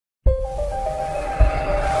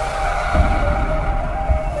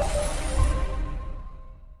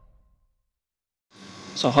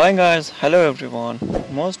So hi guys, hello everyone,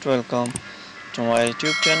 most welcome to my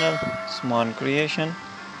YouTube channel Usman Creation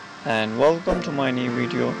and welcome to my new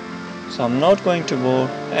video. So I'm not going to bore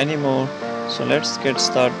anymore, so let's get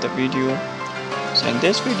started the video. So in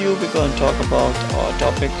this video we're going to talk about our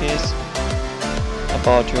topic is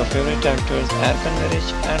about your favorite actors Erkan,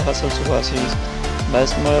 Meriç and Hazal Subaşi's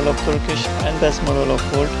best model of Turkish and best model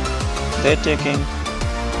of world. They're taking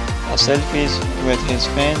selfies with his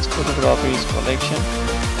fans photographies collection,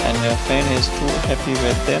 and your fan is too happy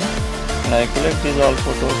with them, and I collect these all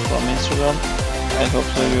photos from Instagram. I hope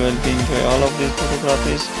so you will be enjoy all of these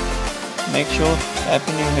photographies. Make sure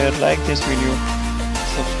happy new year, like this video,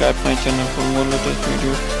 subscribe my channel for more latest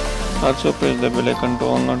video. Also press the bell icon to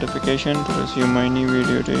all notification to receive my new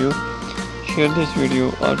video to you. Share this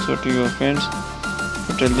video also to your friends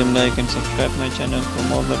to tell them like and subscribe my channel for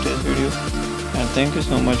more latest videos. And thank you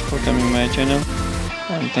so much for coming my channel,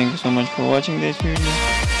 and thank you so much for watching this video.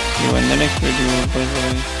 See you in the next video. Bye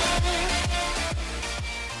bye.